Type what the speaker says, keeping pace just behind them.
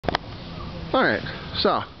Alright,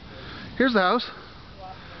 so here's the house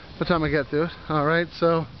by the time I get to it. Alright,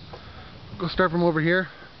 so go start from over here.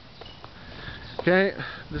 Okay,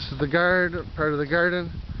 this is the part of the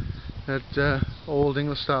garden. That old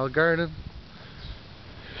English style garden.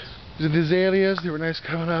 The azaleas, they were nice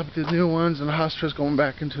coming up. The new ones, and the hostas going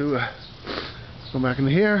back into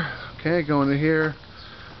here. Okay, going to here.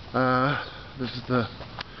 This is the.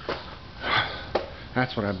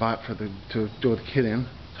 That's what I bought to do with the kid in.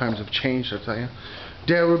 Times have changed, I tell you.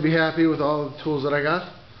 Dad would be happy with all the tools that I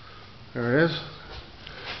got. There it is.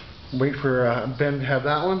 Wait for Ben to have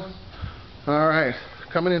that one. All right,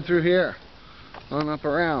 coming in through here, on up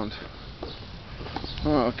around.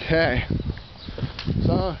 Okay.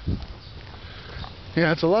 So,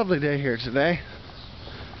 yeah, it's a lovely day here today.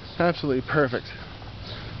 Absolutely perfect.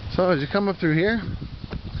 So as you come up through here,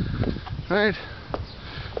 right,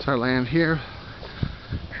 it's our land here.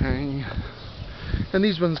 And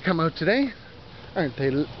these ones come out today. Aren't they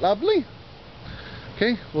lovely?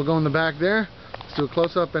 Okay, we'll go in the back there. Let's do a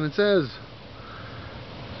close-up, and it says,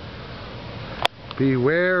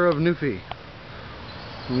 beware of Newfie.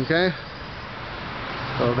 Okay,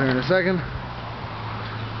 go there in a second.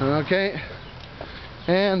 Okay,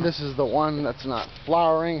 and this is the one that's not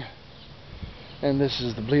flowering, and this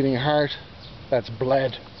is the bleeding heart that's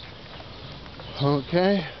bled.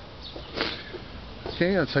 Okay,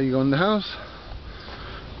 that's how you go in the house.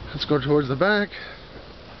 Let's go towards the back.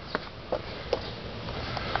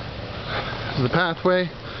 This is the pathway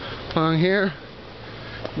along here.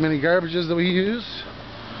 Many garbages that we use.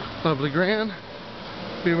 Lovely grand.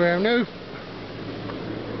 Beware of Noof.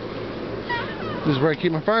 This is where I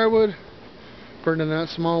keep my firewood. Burning that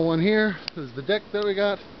small one here. This is the deck that we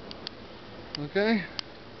got. Okay.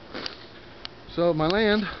 So my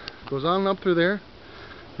land goes on up through there.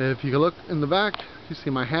 If you look in the back, you see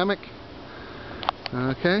my hammock.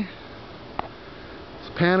 Okay.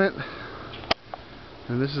 Let's pan it.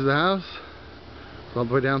 And this is the house. All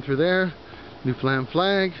the way down through there. Newfoundland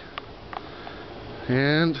flag.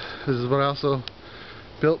 And this is what I also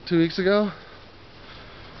built 2 weeks ago.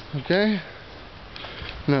 Okay.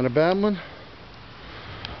 Not a bad one.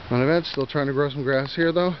 Not a bad. Still trying to grow some grass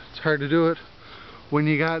here though. It's hard to do it when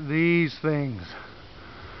you got these things.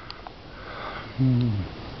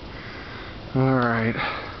 Alright.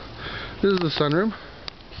 This is the sunroom.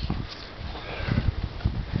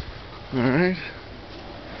 Alright.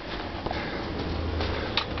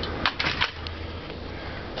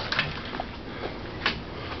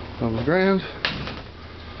 On the ground.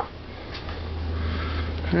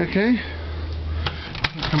 Okay.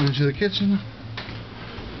 Coming into the kitchen.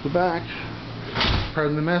 The back.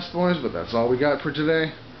 Pardon the mess, boys, but that's all we got for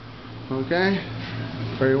today. Okay.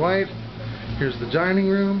 Very white. Here's the dining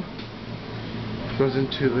room. Goes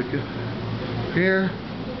into the here.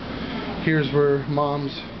 Here's where my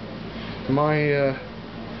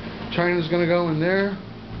china's gonna go in there.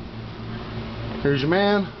 Here's your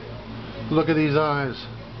man. Look at these eyes.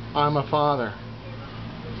 I'm a father.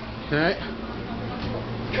 Okay.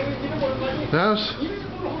 House.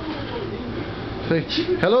 Say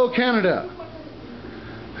hello, Canada.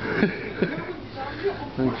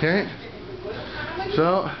 Okay.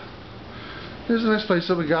 So here's a nice place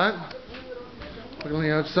that we got. Looking on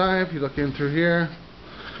the outside, if you look in through here,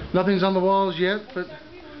 nothing's on the walls yet, but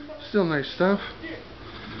still nice stuff.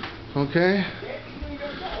 Okay.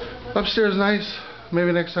 Upstairs nice.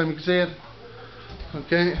 Maybe next time you can see it.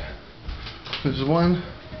 Okay. This is one.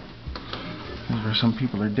 This is where some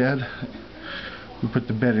people are dead. We put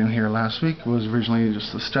the bed in here last week. It was originally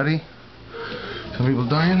just a study. Some people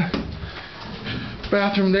dying.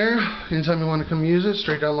 Bathroom there. Anytime you want to come use it,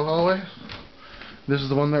 straight down the hallway. This is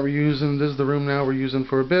the one that we're using. This is the room now we're using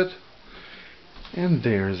for a bit. And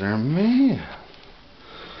there's our man.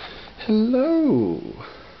 Hello.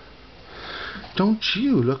 Don't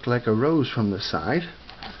you look like a rose from the side?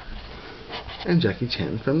 And Jackie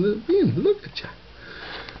Chan from the bean. Look at you.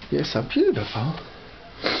 You're so beautiful.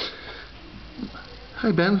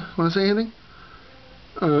 Hi Ben, want to say anything?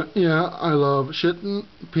 Yeah, I love shitting,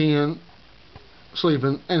 peeing,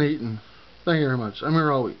 sleeping, and eating. Thank you very much. I'm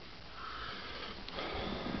here all week.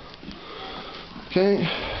 Okay.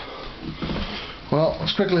 Well,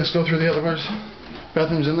 let's go through the other ones.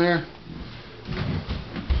 Bathroom's in there.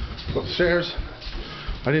 Go upstairs.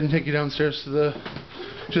 I didn't take you downstairs to the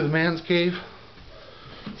man's cave.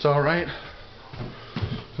 It's all right.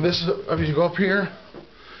 This is, if you go up here,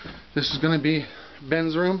 this is going to be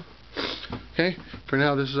Ben's room. Okay. For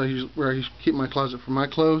now, this is where I keep my closet for my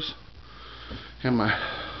clothes and my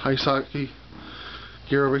ice hockey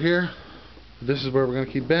gear over here. This is where we're going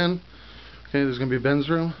to keep Ben. Okay, this is going to be Ben's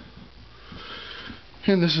room.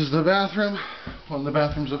 And this is the bathroom. One of the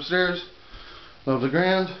bathrooms upstairs. Love the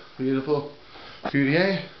grand, beautiful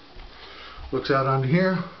PDA. Looks out onto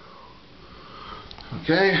here.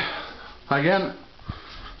 Okay. Again.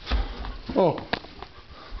 Oh.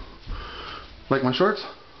 Like my shorts?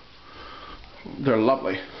 They're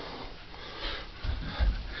lovely.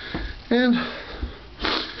 And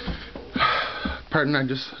pardon, I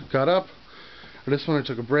just got up. I just want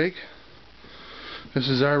to took a break. This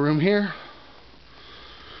is our room here.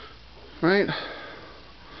 Right?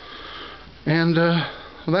 And well,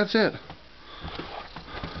 that's it.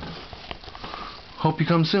 Hope you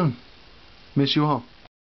come soon. Miss you all.